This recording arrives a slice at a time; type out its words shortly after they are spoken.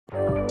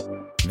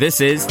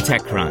This is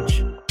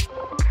TechCrunch.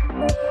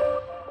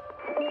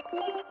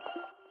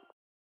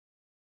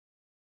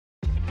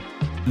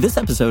 This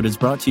episode is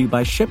brought to you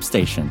by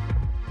ShipStation.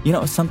 You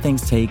know, some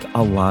things take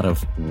a lot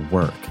of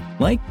work,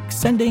 like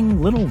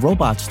sending little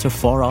robots to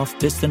far-off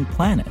distant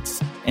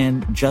planets.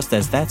 And just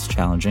as that's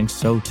challenging,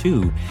 so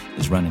too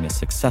is running a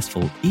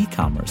successful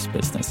e-commerce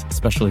business,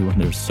 especially when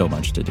there's so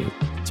much to do.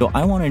 So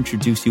I want to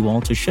introduce you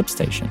all to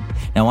ShipStation.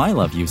 Now, I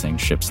love using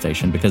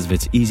ShipStation because of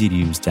its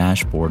easy-to-use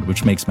dashboard,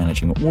 which makes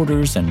managing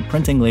orders and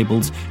printing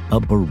labels a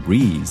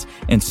breeze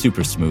and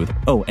super smooth.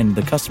 Oh, and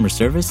the customer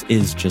service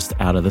is just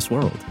out of this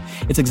world.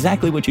 It's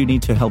exactly what you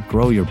need to help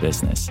grow your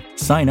business.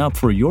 Sign up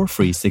for your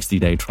free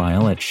 60-day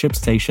trial at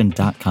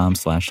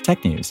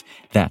shipstation.com/technews.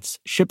 That's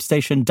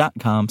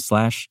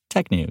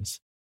shipstation.com/technews.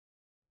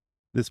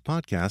 This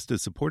podcast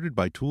is supported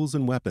by Tools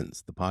and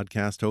Weapons, the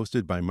podcast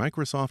hosted by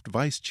Microsoft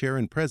Vice Chair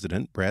and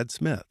President Brad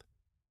Smith.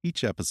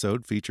 Each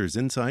episode features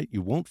insight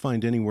you won't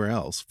find anywhere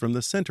else from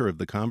the center of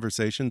the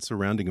conversation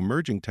surrounding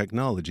emerging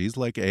technologies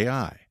like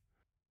AI.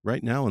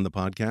 Right now in the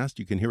podcast,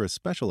 you can hear a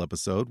special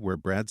episode where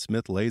Brad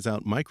Smith lays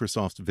out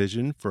Microsoft's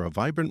vision for a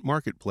vibrant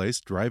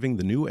marketplace driving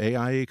the new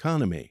AI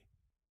economy.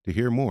 To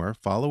hear more,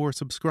 follow or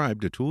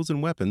subscribe to Tools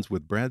and Weapons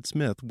with Brad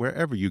Smith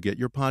wherever you get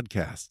your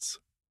podcasts.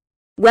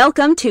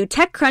 Welcome to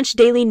TechCrunch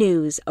Daily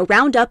News, a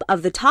roundup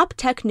of the top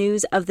tech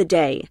news of the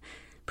day.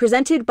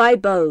 Presented by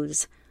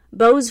Bose.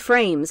 Bose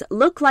frames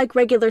look like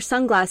regular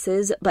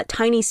sunglasses, but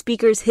tiny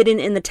speakers hidden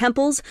in the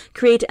temples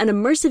create an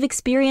immersive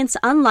experience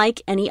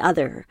unlike any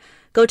other.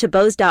 Go to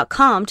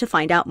Bose.com to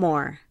find out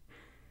more.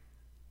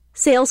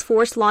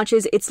 Salesforce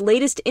launches its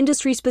latest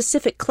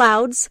industry-specific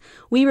clouds.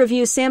 We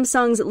review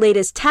Samsung's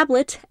latest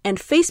tablet, and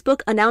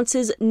Facebook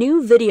announces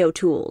new video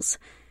tools.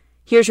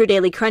 Here's your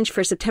Daily Crunch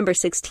for September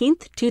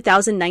 16th,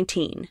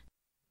 2019.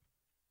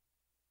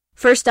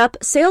 First up,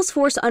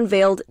 Salesforce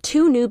unveiled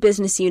 2 new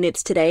business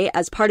units today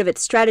as part of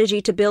its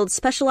strategy to build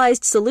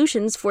specialized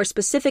solutions for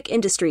specific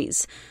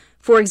industries.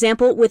 For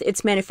example, with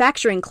its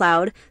manufacturing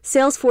cloud,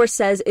 Salesforce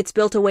says it's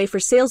built a way for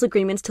sales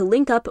agreements to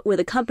link up with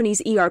a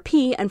company's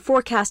ERP and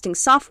forecasting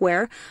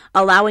software,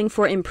 allowing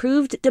for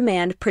improved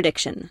demand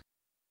prediction.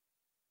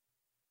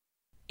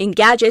 In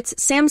gadgets,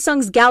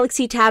 Samsung's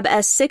Galaxy Tab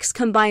S6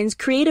 combines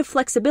creative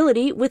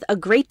flexibility with a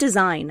great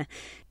design.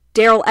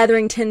 Daryl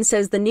Etherington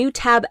says the new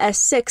Tab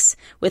S6,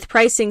 with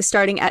pricing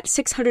starting at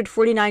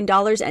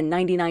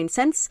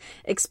 $649.99,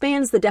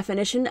 expands the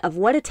definition of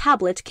what a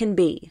tablet can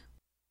be.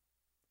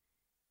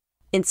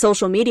 In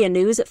social media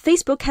news,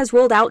 Facebook has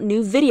rolled out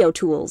new video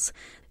tools.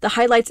 The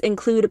highlights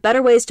include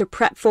better ways to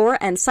prep for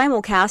and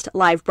simulcast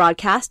live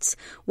broadcasts,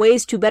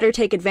 ways to better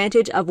take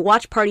advantage of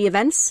watch party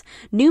events,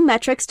 new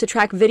metrics to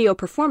track video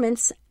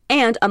performance,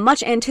 and a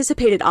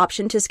much-anticipated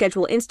option to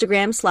schedule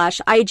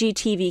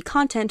Instagram/IGTV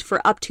content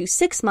for up to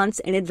 6 months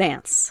in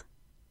advance.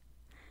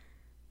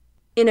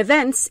 In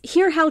events,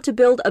 hear how to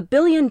build a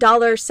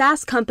billion-dollar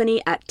SaaS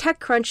company at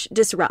TechCrunch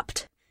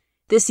Disrupt.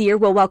 This year,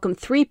 we'll welcome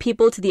 3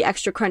 people to the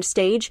Extra Crunch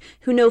stage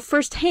who know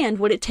firsthand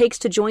what it takes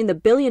to join the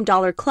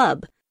billion-dollar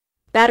club.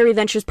 Battery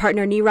Ventures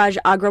partner Neeraj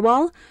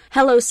Agrawal,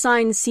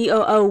 HelloSign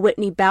COO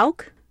Whitney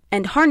Bauk,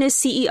 and Harness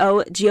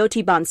CEO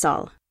Jyoti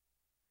Bansal.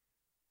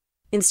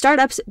 In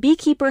startups,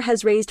 Beekeeper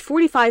has raised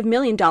 $45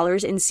 million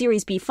in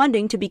Series B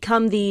funding to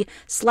become the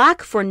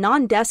Slack for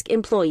non-desk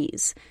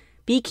employees.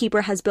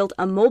 Beekeeper has built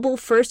a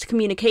mobile-first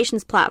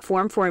communications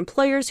platform for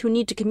employers who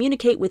need to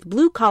communicate with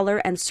blue-collar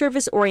and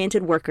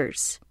service-oriented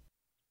workers.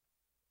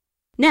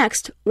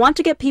 Next, want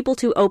to get people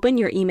to open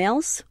your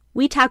emails?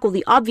 We tackle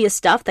the obvious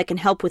stuff that can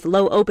help with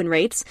low open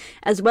rates,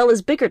 as well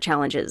as bigger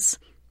challenges.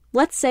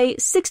 Let's say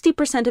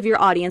 60% of your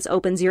audience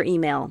opens your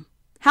email.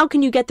 How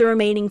can you get the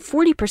remaining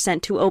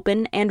 40% to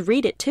open and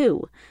read it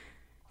too?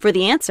 For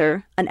the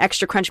answer, an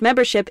Extra Crunch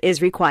membership is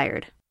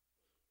required.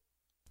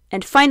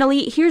 And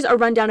finally, here's a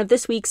rundown of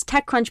this week's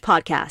TechCrunch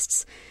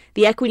podcasts.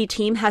 The Equity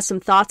team has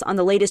some thoughts on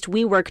the latest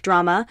WeWork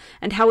drama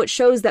and how it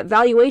shows that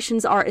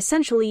valuations are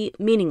essentially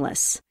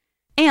meaningless.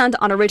 And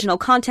on original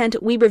content,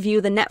 we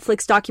review the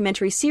Netflix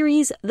documentary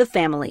series, The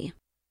Family.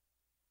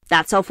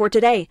 That's all for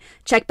today.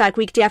 Check back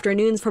weekday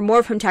afternoons for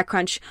more from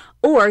TechCrunch,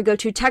 or go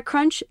to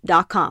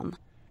TechCrunch.com.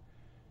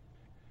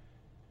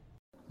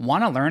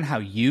 Want to learn how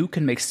you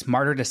can make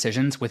smarter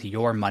decisions with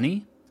your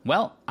money?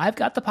 Well, I've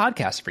got the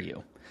podcast for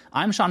you.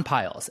 I'm Sean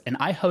Piles, and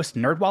I host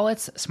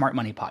NerdWallet's Smart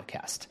Money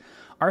Podcast.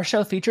 Our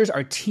show features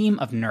our team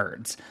of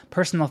nerds,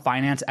 personal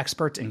finance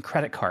experts in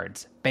credit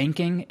cards,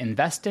 banking,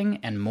 investing,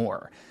 and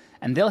more.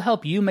 And they'll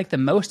help you make the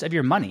most of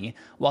your money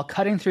while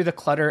cutting through the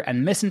clutter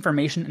and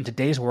misinformation in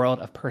today's world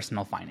of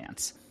personal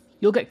finance.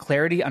 You'll get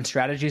clarity on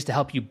strategies to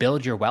help you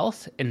build your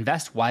wealth,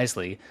 invest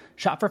wisely,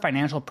 shop for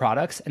financial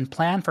products, and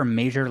plan for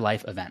major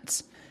life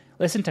events.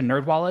 Listen to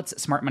NerdWallet's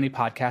Smart Money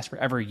Podcast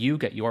wherever you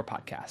get your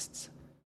podcasts.